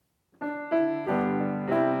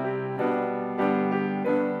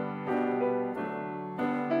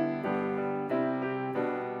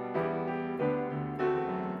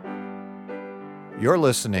You're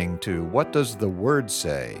listening to What Does the Word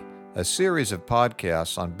Say? A series of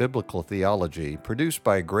podcasts on biblical theology produced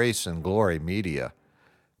by Grace and Glory Media.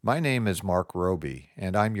 My name is Mark Roby,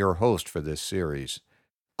 and I'm your host for this series.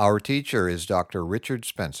 Our teacher is Dr. Richard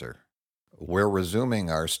Spencer. We're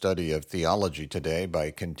resuming our study of theology today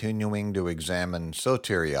by continuing to examine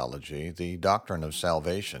soteriology, the doctrine of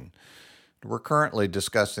salvation. We're currently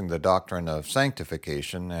discussing the doctrine of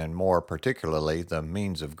sanctification, and more particularly, the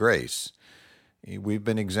means of grace. We've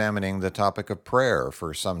been examining the topic of prayer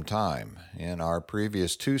for some time. In our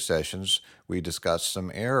previous two sessions, we discussed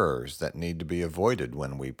some errors that need to be avoided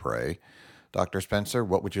when we pray. Dr. Spencer,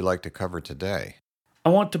 what would you like to cover today? I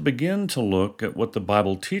want to begin to look at what the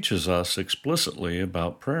Bible teaches us explicitly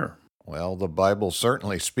about prayer. Well, the Bible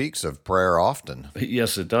certainly speaks of prayer often.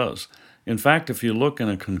 Yes, it does. In fact, if you look in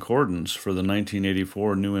a concordance for the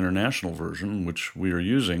 1984 New International Version, which we are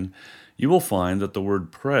using, you will find that the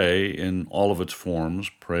word pray in all of its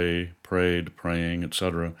forms, pray, prayed, praying,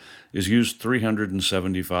 etc., is used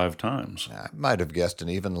 375 times. I might have guessed an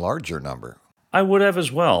even larger number. I would have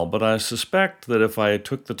as well, but I suspect that if I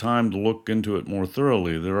took the time to look into it more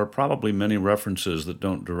thoroughly, there are probably many references that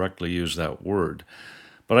don't directly use that word.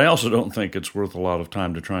 But I also don't think it's worth a lot of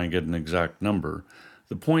time to try and get an exact number.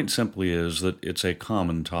 The point simply is that it's a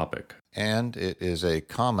common topic. And it is a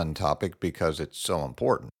common topic because it's so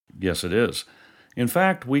important. Yes, it is. In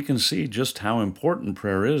fact, we can see just how important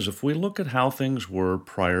prayer is if we look at how things were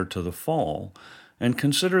prior to the fall and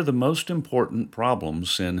consider the most important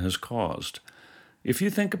problems sin has caused. If you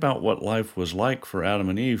think about what life was like for Adam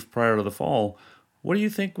and Eve prior to the fall, what do you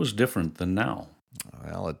think was different than now?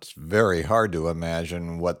 Well, it's very hard to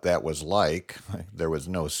imagine what that was like. There was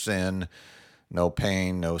no sin, no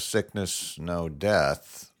pain, no sickness, no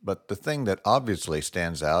death. But the thing that obviously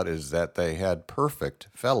stands out is that they had perfect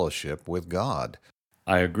fellowship with God.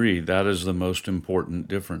 I agree, that is the most important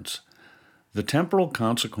difference. The temporal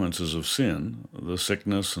consequences of sin, the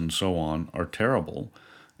sickness and so on, are terrible,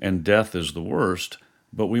 and death is the worst,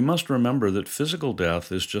 but we must remember that physical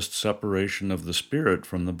death is just separation of the spirit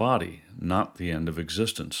from the body, not the end of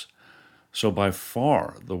existence. So by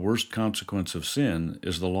far the worst consequence of sin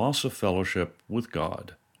is the loss of fellowship with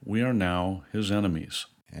God. We are now His enemies.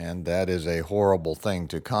 And that is a horrible thing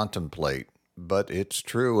to contemplate, but it's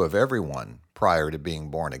true of everyone prior to being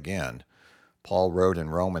born again. Paul wrote in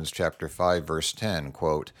Romans chapter 5, verse 10,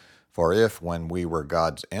 quote, "For if, when we were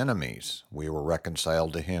God's enemies, we were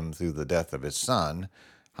reconciled to Him through the death of His Son,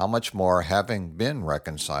 how much more, having been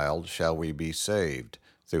reconciled, shall we be saved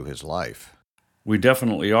through His life?" We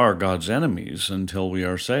definitely are God's enemies until we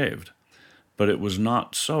are saved, but it was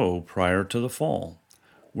not so prior to the fall.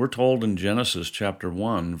 We're told in Genesis chapter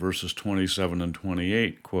 1, verses 27 and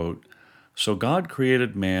 28, quote, "So God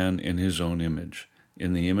created man in His own image.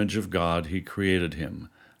 In the image of God He created him.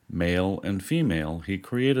 Male and female He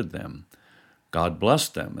created them. God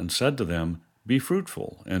blessed them and said to them, 'Be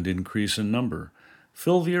fruitful and increase in number.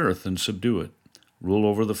 Fill the earth and subdue it. Rule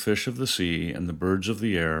over the fish of the sea and the birds of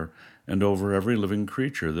the air and over every living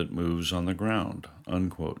creature that moves on the ground.'"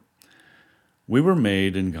 Unquote. We were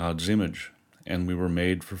made in God's image, and we were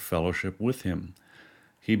made for fellowship with Him.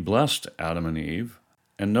 He blessed Adam and Eve,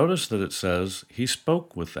 and notice that it says He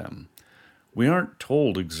spoke with them. We aren't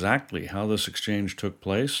told exactly how this exchange took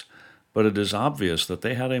place, but it is obvious that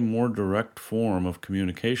they had a more direct form of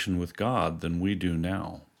communication with God than we do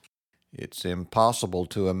now. It's impossible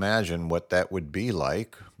to imagine what that would be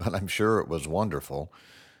like, but I'm sure it was wonderful.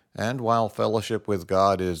 And while fellowship with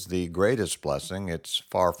God is the greatest blessing, it's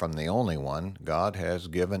far from the only one. God has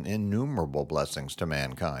given innumerable blessings to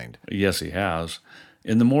mankind. Yes, He has.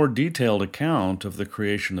 In the more detailed account of the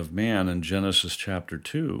creation of man in Genesis chapter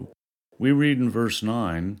 2, we read in verse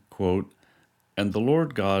 9, quote, "And the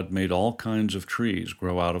Lord God made all kinds of trees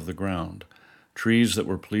grow out of the ground, trees that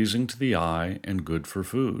were pleasing to the eye and good for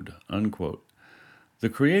food." Unquote. The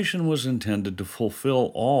creation was intended to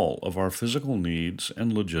fulfill all of our physical needs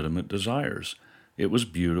and legitimate desires. It was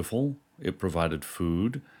beautiful, it provided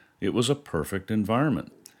food, it was a perfect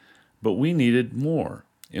environment. But we needed more.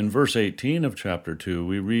 In verse 18 of chapter 2,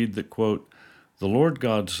 we read that, quote, "The Lord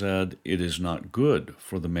God said, 'It is not good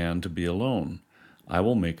for the man to be alone. I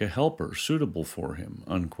will make a helper suitable for him.'"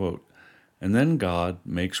 Unquote. And then God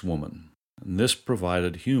makes woman, and this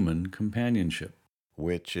provided human companionship.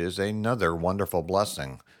 Which is another wonderful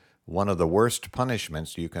blessing. One of the worst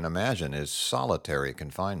punishments you can imagine is solitary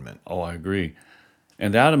confinement. Oh, I agree.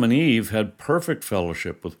 And Adam and Eve had perfect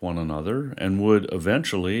fellowship with one another and would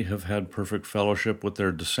eventually have had perfect fellowship with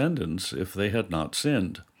their descendants if they had not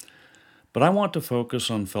sinned. But I want to focus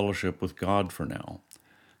on fellowship with God for now.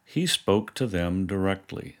 He spoke to them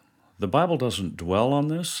directly. The Bible doesn't dwell on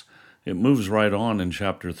this. It moves right on in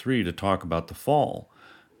chapter 3 to talk about the fall.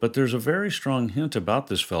 But there's a very strong hint about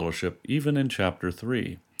this fellowship even in chapter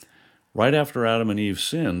 3. Right after Adam and Eve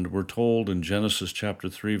sinned, we're told in Genesis chapter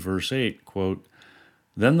 3, verse 8, quote,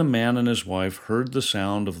 "Then the man and his wife heard the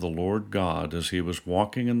sound of the Lord God as he was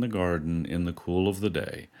walking in the garden in the cool of the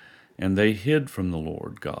day, and they hid from the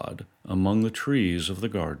Lord God among the trees of the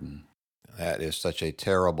garden." That is such a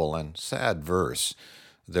terrible and sad verse.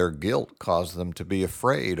 Their guilt caused them to be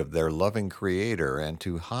afraid of their loving Creator and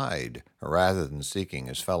to hide rather than seeking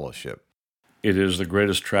His fellowship. It is the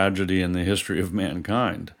greatest tragedy in the history of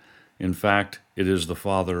mankind. In fact, it is the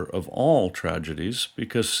father of all tragedies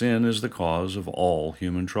because sin is the cause of all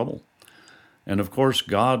human trouble. And of course,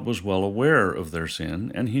 God was well aware of their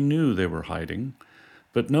sin, and He knew they were hiding.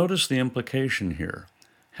 But notice the implication here.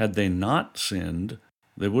 Had they not sinned,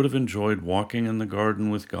 they would have enjoyed walking in the garden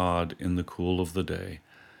with God in the cool of the day.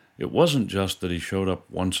 It wasn't just that He showed up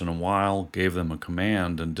once in a while, gave them a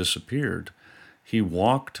command, and disappeared. He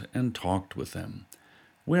walked and talked with them.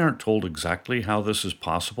 We aren't told exactly how this is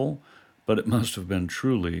possible, but it must have been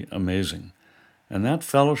truly amazing. And that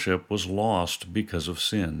fellowship was lost because of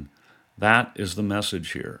sin. That is the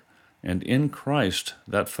message here. And in Christ,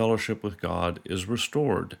 that fellowship with God is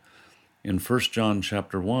restored. In 1 John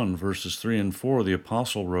chapter 1, verses 3 and 4, the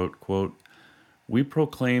apostle wrote, quote, "We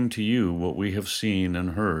proclaim to you what we have seen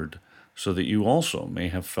and heard, so that you also may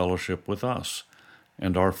have fellowship with us.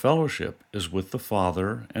 And our fellowship is with the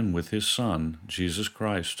Father and with His Son, Jesus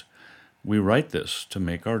Christ. We write this to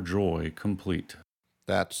make our joy complete."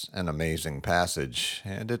 That's an amazing passage,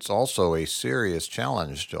 and it's also a serious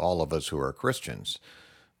challenge to all of us who are Christians.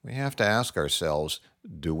 We have to ask ourselves,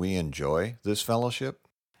 do we enjoy this fellowship?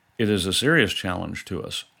 It is a serious challenge to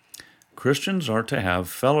us. Christians are to have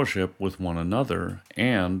fellowship with one another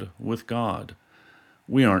and with God.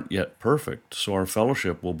 We aren't yet perfect, so our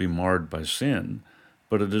fellowship will be marred by sin,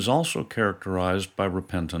 but it is also characterized by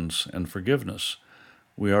repentance and forgiveness.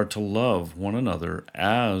 We are to love one another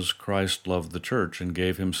as Christ loved the church and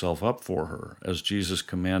gave Himself up for her, as Jesus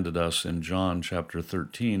commanded us in John chapter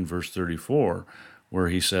 13, verse 34, where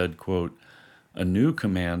He said, quote, "A new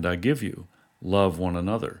command I give you, love one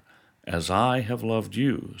another. As I have loved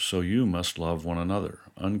you, so you must love one another,"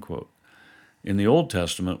 unquote. In the Old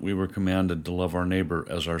Testament, we were commanded to love our neighbor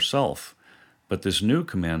as ourself, but this new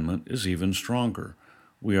commandment is even stronger.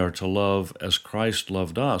 We are to love as Christ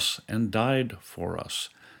loved us and died for us.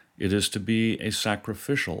 It is to be a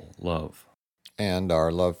sacrificial love. And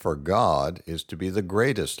our love for God is to be the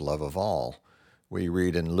greatest love of all. We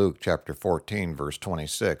read in Luke chapter 14, verse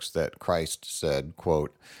 26, that Christ said,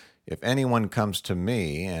 quote, "If anyone comes to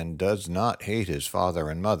me and does not hate his father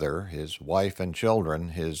and mother, his wife and children,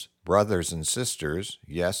 his brothers and sisters,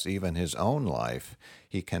 yes, even his own life,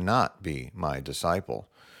 he cannot be my disciple."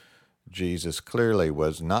 Jesus clearly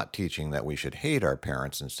was not teaching that we should hate our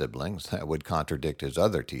parents and siblings. That would contradict His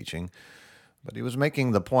other teaching. But He was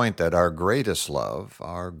making the point that our greatest love,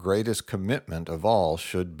 our greatest commitment of all,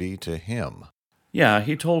 should be to Him. Yeah,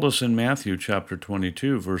 He told us in Matthew chapter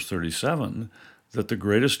 22, verse 37, that the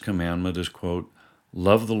greatest commandment is, quote,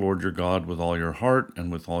 "Love the Lord your God with all your heart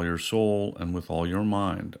and with all your soul and with all your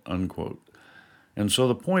mind," unquote. And so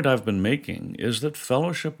the point I've been making is that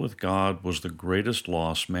fellowship with God was the greatest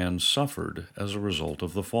loss man suffered as a result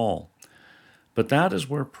of the fall. But that is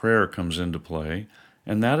where prayer comes into play,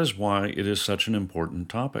 and that is why it is such an important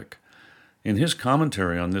topic. In his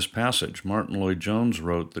commentary on this passage, Martin Lloyd-Jones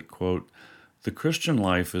wrote that, quote, "The Christian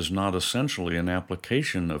life is not essentially an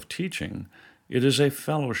application of teaching, it is a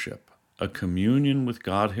fellowship, a communion with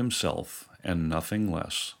God Himself, and nothing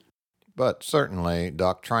less." But certainly,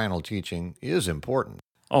 doctrinal teaching is important.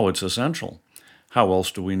 Oh, it's essential. How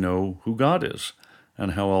else do we know who God is?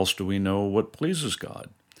 And how else do we know what pleases God?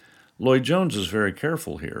 Lloyd-Jones is very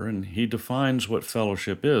careful here, and he defines what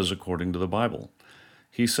fellowship is according to the Bible.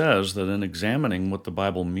 He says that in examining what the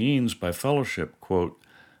Bible means by fellowship, quote,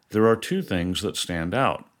 "There are two things that stand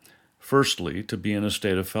out. Firstly, to be in a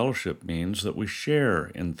state of fellowship means that we share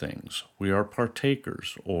in things. We are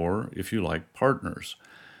partakers, or, if you like, partners.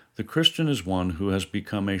 The Christian is one who has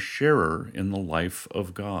become a sharer in the life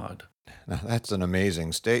of God." Now, that's an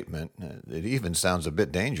amazing statement. It even sounds a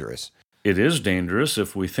bit dangerous. It is dangerous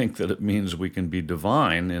if we think that it means we can be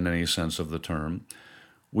divine in any sense of the term.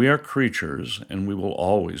 We are creatures, and we will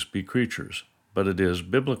always be creatures, but it is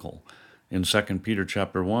biblical. In 2 Peter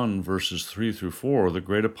chapter 1, verses 3 through 4, the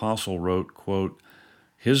great apostle wrote, quote,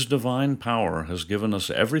 "His divine power has given us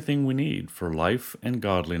everything we need for life and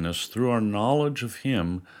godliness through our knowledge of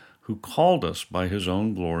Him who called us by His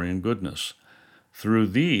own glory and goodness. Through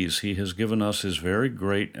these he has given us his very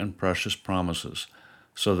great and precious promises,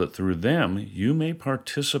 so that through them you may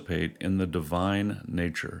participate in the divine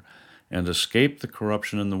nature and escape the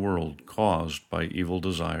corruption in the world caused by evil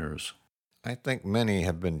desires. I think many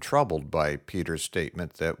have been troubled by Peter's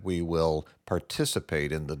statement that we will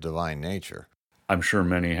participate in the divine nature. I'm sure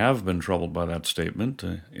many have been troubled by that statement.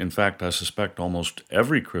 In fact, I suspect almost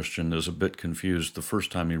every Christian is a bit confused the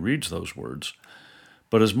first time he reads those words.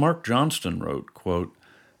 But as Mark Johnston wrote, quote,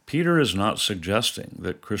 Peter is not suggesting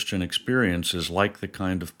that Christian experience is like the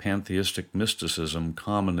kind of pantheistic mysticism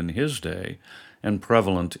common in his day and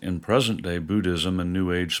prevalent in present-day Buddhism and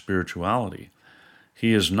New Age spirituality.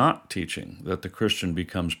 He is not teaching that the Christian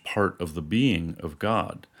becomes part of the being of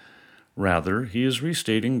God. Rather, he is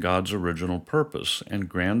restating God's original purpose and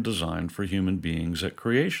grand design for human beings at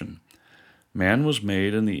creation. Man was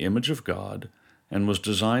made in the image of God and was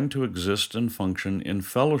designed to exist and function in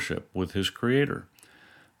fellowship with his Creator.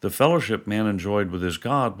 The fellowship man enjoyed with his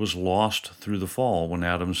God was lost through the fall when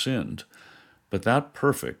Adam sinned, but that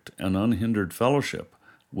perfect and unhindered fellowship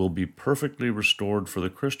will be perfectly restored for the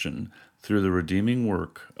Christian through the redeeming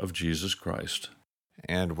work of Jesus Christ.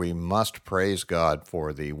 And we must praise God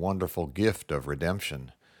for the wonderful gift of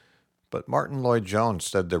redemption. But Martin Lloyd-Jones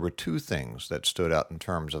said there were two things that stood out in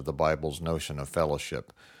terms of the Bible's notion of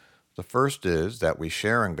fellowship. The first is that we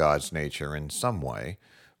share in God's nature in some way.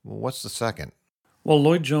 What's the second? Well,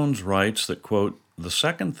 Lloyd-Jones writes that, quote, the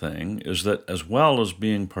second thing is that as well as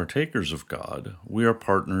being partakers of God, we are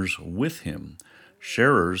partners with Him,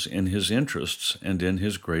 sharers in His interests and in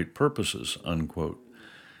His great purposes, unquote.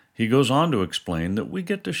 He goes on to explain that we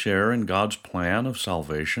get to share in God's plan of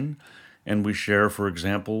salvation, and we share, for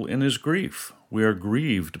example, in His grief. We are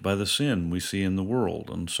grieved by the sin we see in the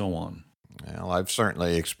world, and so on. Well, I've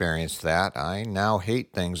certainly experienced that. I now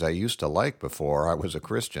hate things I used to like before I was a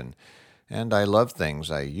Christian, and I love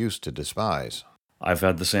things I used to despise. I've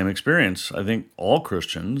had the same experience. I think all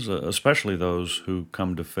Christians, especially those who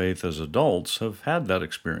come to faith as adults, have had that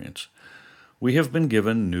experience. We have been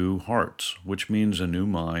given new hearts, which means a new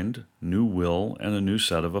mind, new will, and a new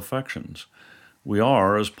set of affections. We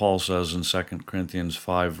are, as Paul says in 2 Corinthians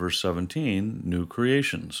 5, verse 17, new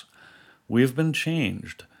creations. We have been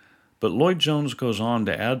changed. But Lloyd-Jones goes on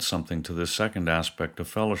to add something to this second aspect of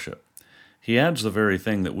fellowship. He adds the very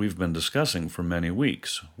thing that we've been discussing for many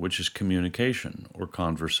weeks, which is communication or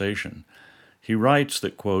conversation. He writes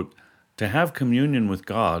that, quote, to have communion with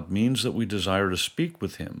God means that we desire to speak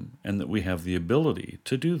with Him and that we have the ability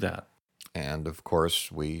to do that. And, of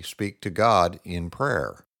course, we speak to God in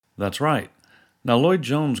prayer. That's right. Now,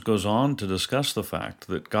 Lloyd-Jones goes on to discuss the fact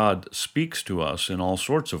that God speaks to us in all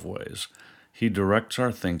sorts of ways. He directs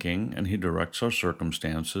our thinking and He directs our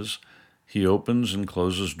circumstances. He opens and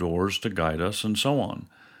closes doors to guide us, and so on.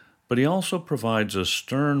 But He also provides a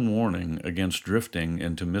stern warning against drifting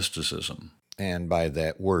into mysticism. And by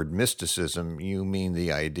that word mysticism, you mean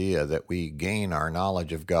the idea that we gain our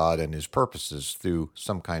knowledge of God and His purposes through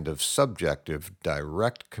some kind of subjective,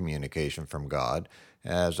 direct communication from God,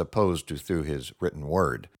 as opposed to through His written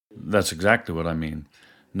word. That's exactly what I mean.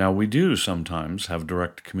 Now, we do sometimes have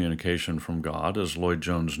direct communication from God, as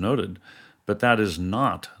Lloyd-Jones noted, but that is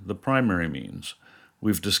not the primary means.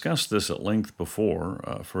 We've discussed this at length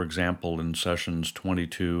before, for example, in sessions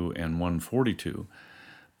 22 and 142,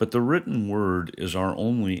 but the written word is our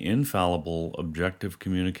only infallible, objective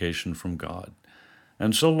communication from God.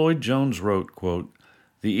 And so Lloyd-Jones wrote, quote,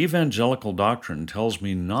 the evangelical doctrine tells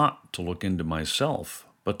me not to look into myself,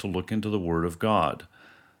 but to look into the Word of God,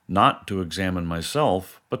 not to examine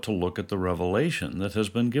myself, but to look at the revelation that has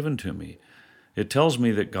been given to me. It tells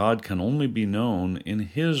me that God can only be known in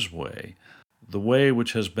His way, the way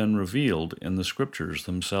which has been revealed in the Scriptures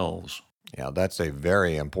themselves. Yeah, that's a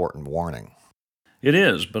very important warning. It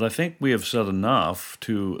is, but I think we have said enough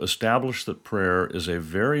to establish that prayer is a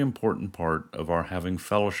very important part of our having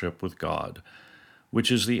fellowship with God,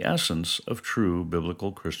 which is the essence of true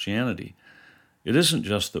biblical Christianity. It isn't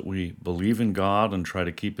just that we believe in God and try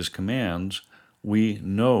to keep His commands. We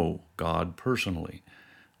know God personally.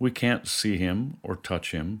 We can't see Him or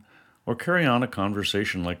touch Him or carry on a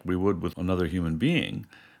conversation like we would with another human being,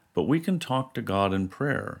 but we can talk to God in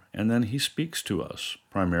prayer, and then He speaks to us,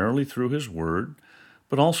 primarily through His Word,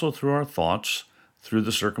 but also through our thoughts, through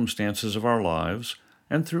the circumstances of our lives,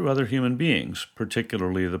 and through other human beings,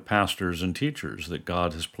 particularly the pastors and teachers that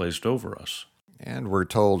God has placed over us. And we're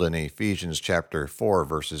told in Ephesians chapter 4,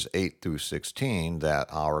 verses 8 through 16, that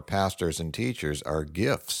our pastors and teachers are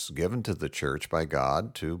gifts given to the church by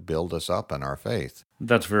God to build us up in our faith.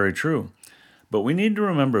 That's very true. But we need to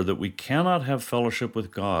remember that we cannot have fellowship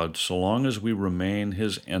with God so long as we remain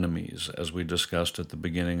His enemies, as we discussed at the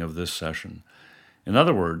beginning of this session. In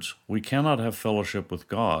other words, we cannot have fellowship with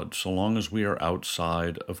God so long as we are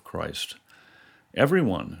outside of Christ.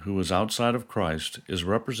 Everyone who is outside of Christ is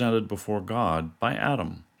represented before God by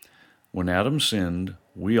Adam. When Adam sinned,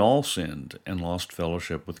 we all sinned and lost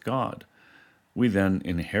fellowship with God. We then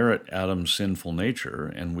inherit Adam's sinful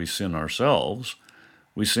nature and we sin ourselves.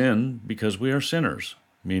 We sin because we are sinners,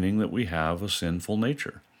 meaning that we have a sinful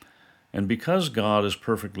nature. And because God is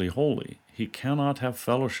perfectly holy, He cannot have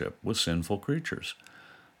fellowship with sinful creatures.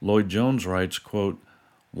 Lloyd Jones writes, quote,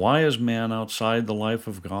 "Why is man outside the life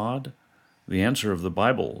of God? The answer of the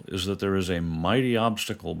Bible is that there is a mighty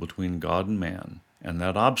obstacle between God and man, and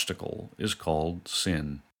that obstacle is called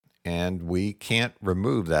sin." And we can't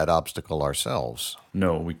remove that obstacle ourselves.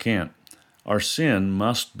 No, we can't. Our sin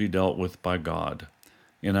must be dealt with by God.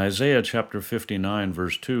 In Isaiah chapter 59,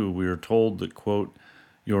 verse 2, we are told that, quote,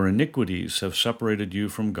 "Your iniquities have separated you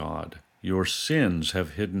from God. Your sins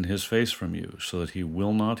have hidden His face from you, so that He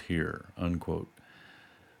will not hear," unquote.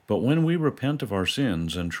 But when we repent of our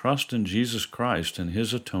sins and trust in Jesus Christ and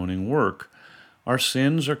His atoning work, our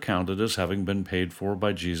sins are counted as having been paid for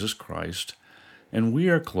by Jesus Christ, and we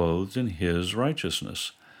are clothed in His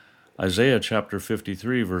righteousness. Isaiah chapter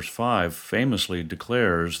 53, verse 5 famously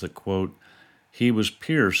declares that, quote, "He was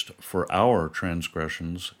pierced for our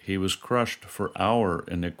transgressions, He was crushed for our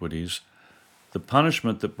iniquities. The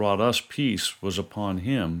punishment that brought us peace was upon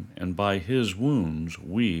Him, and by His wounds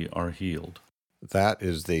we are healed." That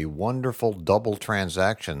is the wonderful double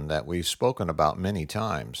transaction that we've spoken about many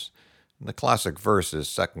times. The classic verse is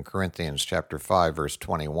 2 Corinthians chapter 5, verse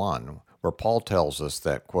 21, where Paul tells us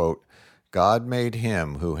that, quote, "God made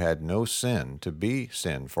Him who had no sin to be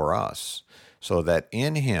sin for us, so that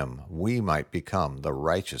in Him we might become the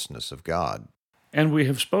righteousness of God." And we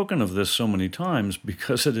have spoken of this so many times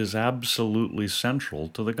because it is absolutely central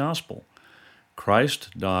to the gospel. Christ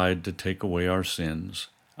died to take away our sins.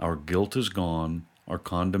 Our guilt is gone. Our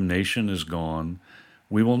condemnation is gone.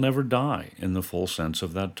 We will never die in the full sense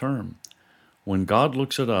of that term. When God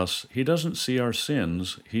looks at us, He doesn't see our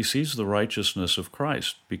sins. He sees the righteousness of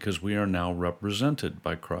Christ because we are now represented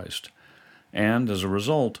by Christ. And as a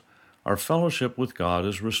result, our fellowship with God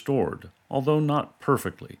is restored, although not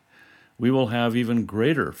perfectly. We will have even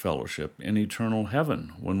greater fellowship in eternal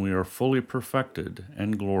heaven when we are fully perfected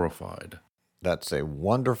and glorified. That's a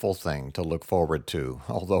wonderful thing to look forward to,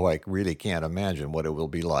 although I really can't imagine what it will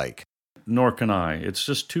be like. Nor can I. It's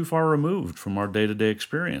just too far removed from our day-to-day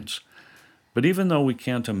experience. But even though we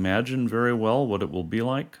can't imagine very well what it will be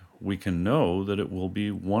like, we can know that it will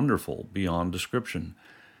be wonderful beyond description.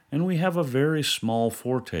 And we have a very small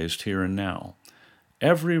foretaste here and now.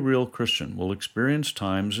 Every real Christian will experience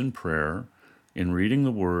times in prayer, in reading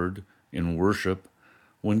the Word, in worship,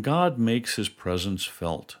 when God makes His presence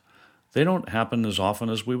felt. They don't happen as often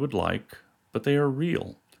as we would like, but they are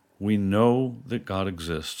real. We know that God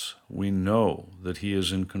exists. We know that He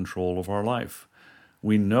is in control of our life.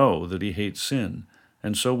 We know that He hates sin,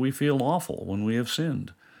 and so we feel awful when we have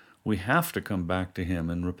sinned. We have to come back to Him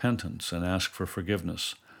in repentance and ask for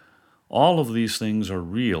forgiveness. All of these things are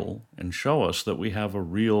real and show us that we have a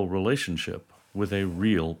real relationship with a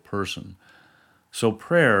real person. So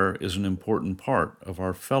prayer is an important part of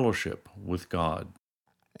our fellowship with God.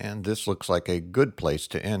 And this looks like a good place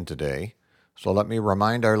to end today. So let me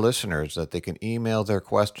remind our listeners that they can email their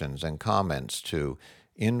questions and comments to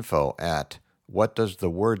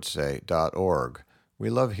info@whatdoesthewordsay.org. We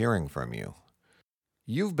love hearing from you.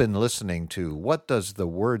 You've been listening to What Does the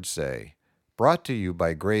Word Say? Brought to you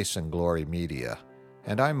by Grace and Glory Media.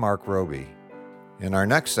 And I'm Mark Roby. In our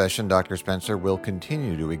next session, Dr. Spencer will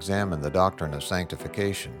continue to examine the doctrine of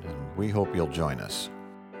sanctification, and we hope you'll join us.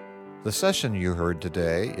 The session you heard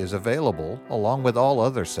today is available, along with all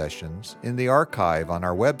other sessions, in the archive on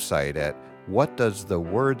our website at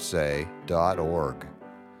whatdoesthewordsay.org.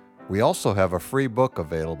 We also have a free book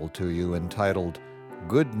available to you entitled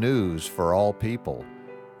Good News for All People,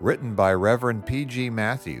 written by Reverend P.G.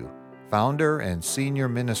 Matthew, founder and senior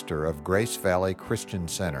minister of Grace Valley Christian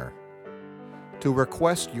Center. To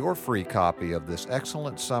request your free copy of this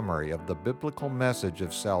excellent summary of the biblical message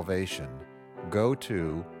of salvation, go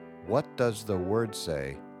to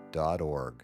whatdoesthewordsay.org.